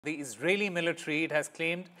The Israeli military, it has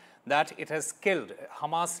claimed that it has killed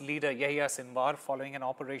Hamas leader Yahya Sinwar following an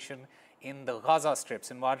operation in the Gaza Strip.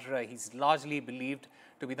 Sinwar, he's largely believed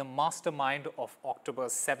to be the mastermind of October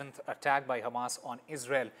 7th attack by Hamas on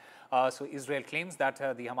Israel. So Israel claims that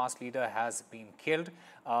the Hamas leader has been killed.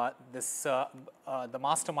 The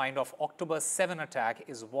mastermind of October 7 attack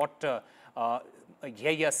is what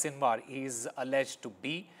Yahya Sinwar is alleged to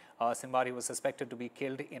be. Sinwar, he was suspected to be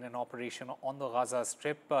killed in an operation on the Gaza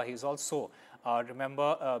Strip. He's also,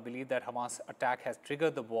 believed that Hamas attack has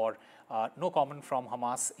triggered the war. No comment from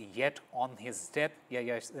Hamas yet on his death.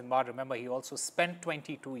 Yahya Sinwar, remember, he also spent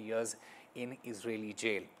 22 years in Israeli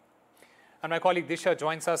jail. And my colleague Disha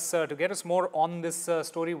joins us to get us more on this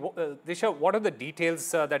story. Disha, what are the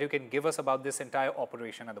details that you can give us about this entire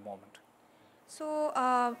operation at the moment? So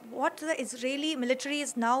what the Israeli military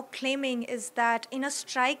is now claiming is that in a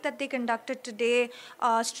strike that they conducted today,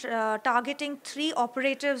 targeting 3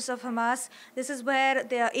 operatives of Hamas, this is where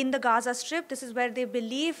they are in the Gaza Strip. This is where they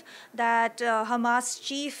believe that Hamas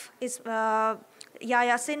chief is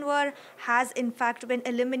Yahya Sinwar has in fact been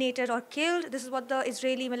eliminated or killed. This is what the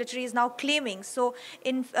Israeli military is now claiming. So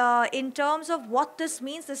in terms of what this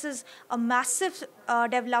means, this is a massive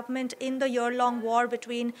development in the year-long war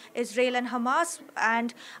between Israel and Hamas,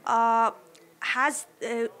 and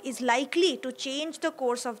is likely to change the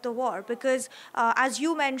course of the war because, as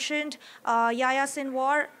you mentioned, Yahya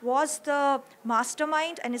Sinwar was the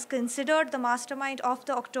mastermind and is considered the mastermind of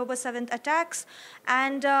the October 7th attacks.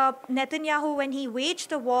 And Netanyahu, when he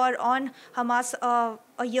waged the war on Hamas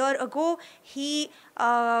a year ago, he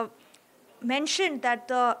mentioned that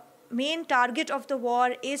the main target of the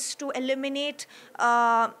war is to eliminate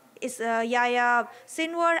Yahya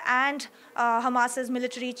Sinwar and Hamas's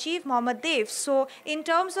military chief, Mohammad Deif. So in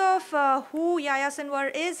terms of who Yahya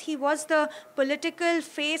Sinwar is, he was the political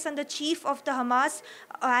face and the chief of the Hamas,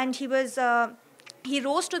 and he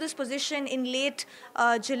rose to this position in late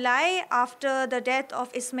July after the death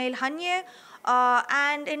of Ismail Haniyeh.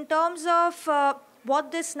 And in terms of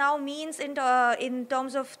what this now means in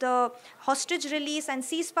terms of the hostage release and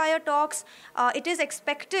ceasefire talks, it is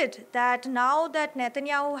expected that now that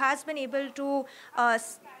Netanyahu has been able to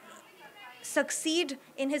succeed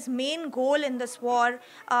in his main goal in this war,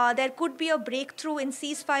 there could be a breakthrough in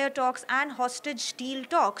ceasefire talks and hostage deal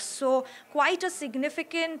talks. So quite a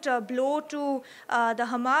significant blow to the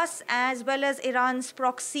Hamas as well as Iran's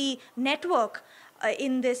proxy network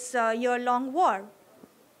in this year-long war.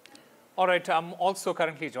 All right, I'm also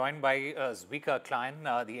currently joined by Zvika Klein,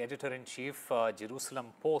 the editor-in-chief, Jerusalem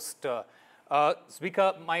Post.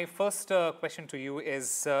 Zvika, my first question to you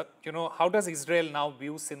is, how does Israel now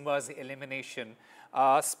view Sinwar's elimination,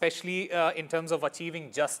 especially in terms of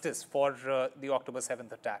achieving justice for the October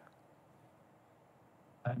 7th attack?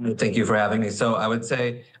 Thank you for having me. So I would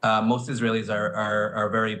say most Israelis are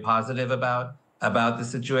very positive about the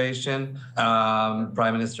situation.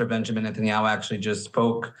 Prime Minister Benjamin Netanyahu actually just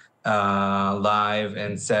spoke live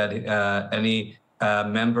and said any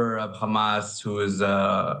member of Hamas who is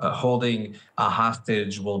holding a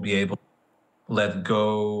hostage will be able to let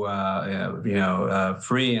go,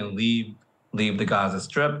 free and leave the Gaza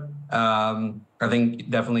Strip. I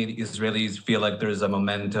think definitely the Israelis feel like there's a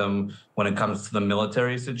momentum when it comes to the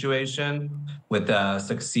military situation, with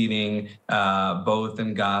succeeding both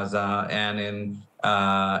in Gaza and in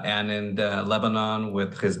Lebanon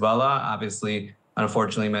with Hezbollah. Obviously,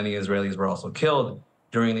 unfortunately, many Israelis were also killed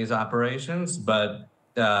during these operations, but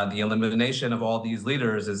the elimination of all these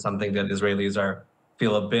leaders is something that Israelis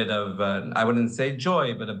feel a bit of, I wouldn't say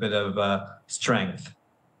joy, but a bit of strength.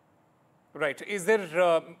 Right. Is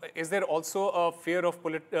there also a fear of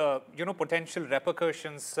potential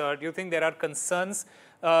repercussions? Do you think there are concerns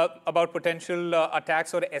about potential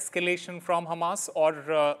attacks or escalation from Hamas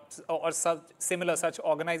or similar such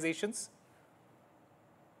organizations?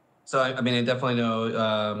 So, I mean, I definitely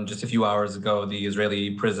know just a few hours ago, the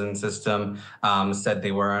Israeli prison system said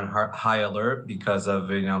they were on high alert because of,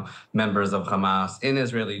 members of Hamas in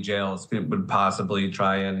Israeli jails would possibly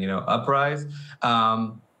try and, uprise.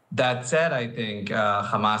 That said, I think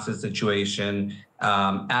Hamas's situation,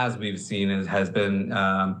 as we've seen, has been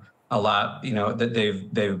a lot, that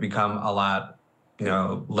they've become a lot,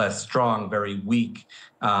 less strong, very weak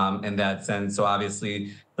in that sense. So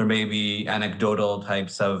obviously there may be anecdotal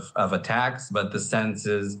types of attacks, but the sense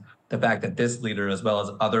is the fact that this leader, as well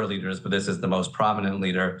as other leaders, but this is the most prominent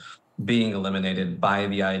leader, being eliminated by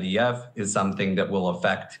the IDF is something that will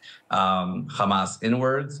affect Hamas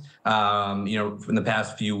inwards. In the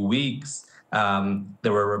past few weeks,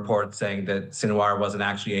 There were reports saying that Sinwar wasn't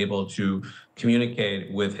actually able to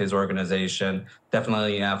communicate with his organization,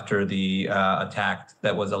 definitely after the attack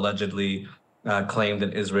that was allegedly claimed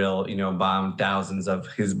that Israel, bombed thousands of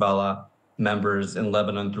Hezbollah members in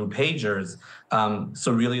Lebanon through pagers.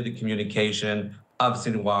 So really the communication of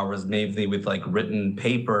Sinwar was mainly with written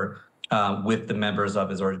paper with the members of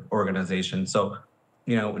his organization. So,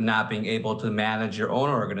 not being able to manage your own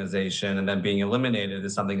organization and then being eliminated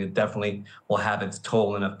is something that definitely will have its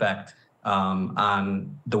toll and effect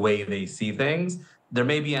on the way they see things. There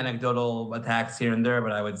may be anecdotal attacks here and there,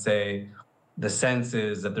 but I would say the sense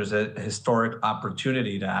is that there's a historic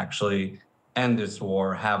opportunity to actually end this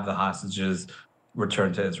war, have the hostages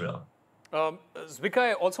returned to Israel. Zvika,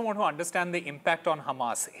 I also want to understand the impact on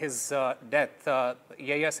Hamas, his death,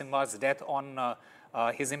 Yahya Sinwar's death on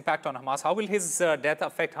his impact on Hamas. How will his death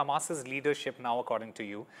affect Hamas's leadership now, according to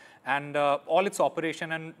you, and all its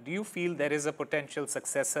operation? And do you feel there is a potential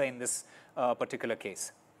successor in this particular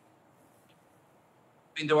case?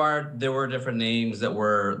 I mean, there were different names that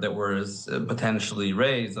were potentially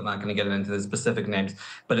raised. I'm not going to get into the specific names,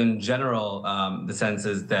 but in general, the sense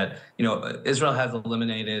is that Israel has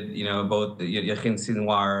eliminated both Yahya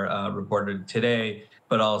Sinwar reported today,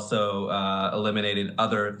 but also eliminated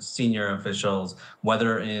other senior officials,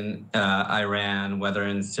 whether in Iran, whether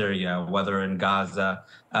in Syria, whether in Gaza,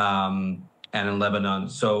 and in Lebanon.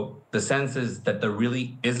 So the sense is that there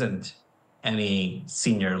really isn't any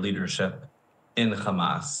senior leadership in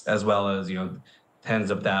Hamas, as well as tens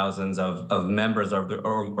of thousands of members of the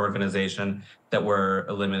organization that were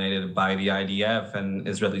eliminated by the IDF and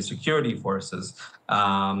Israeli security forces.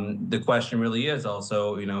 The question really is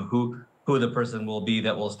also who the person will be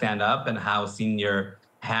that will stand up, and how senior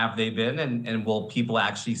have they been, and will people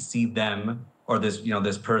actually see them or this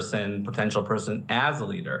this potential person as a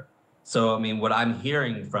leader? So I mean, what I'm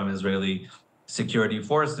hearing from Israeli security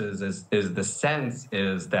forces is the sense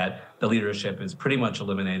is that the leadership is pretty much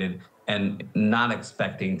eliminated, and not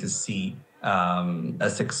expecting to see a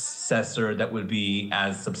successor that would be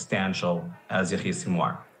as substantial as Yahya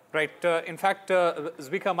Sinwar. Right. In fact,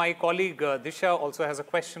 Zvika, my colleague Disha also has a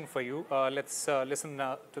question for you. Let's listen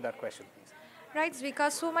to that question, please. Right, Zvika.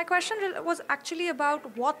 So my question was actually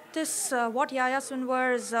about what Yahya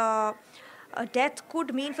Sinwar's death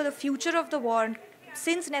could mean for the future of the war.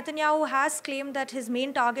 Since Netanyahu has claimed that his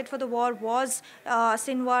main target for the war was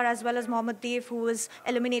Sinwar as well as Mohammed Deif, who was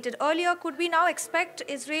eliminated earlier, could we now expect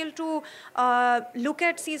Israel to look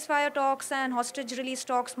at ceasefire talks and hostage release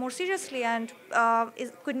talks more seriously? And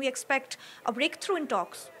could we expect a breakthrough in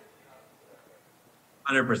talks?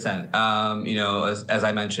 100%. As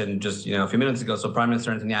I mentioned just a few minutes ago, so Prime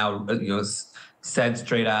Minister Netanyahu said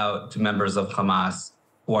straight out to members of Hamas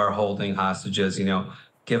who are holding hostages,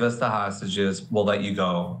 give us the hostages, we'll let you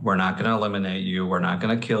go. We're not going to eliminate you. We're not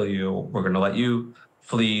going to kill you. We're going to let you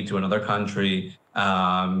flee to another country,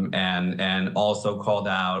 and also called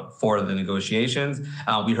out for the negotiations.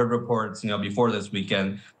 We heard reports, before this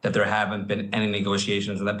weekend that there haven't been any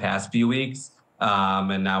negotiations in the past few weeks.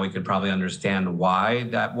 And now we could probably understand why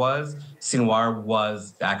that was. Sinwar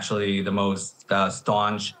was actually the most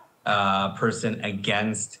staunch person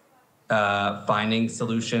against finding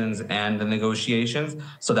solutions and the negotiations.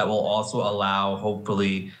 So that will also allow,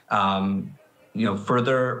 hopefully,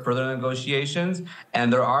 further negotiations.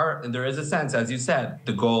 And there is a sense, as you said,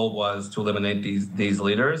 the goal was to eliminate these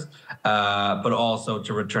leaders, but also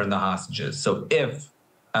to return the hostages. So if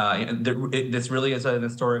this really is an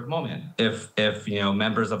historic moment, if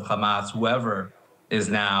members of Hamas, whoever is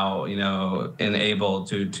now enabled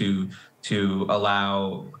to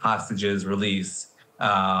allow hostages release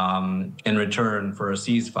in return for a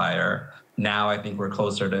ceasefire, now I think we're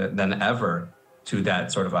closer than ever to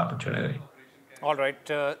that sort of opportunity. All right,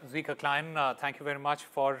 Zvika Klein, thank you very much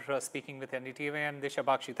for speaking with NDTV, and Disha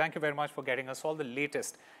Bakshi, thank you very much for getting us all the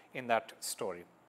latest in that story.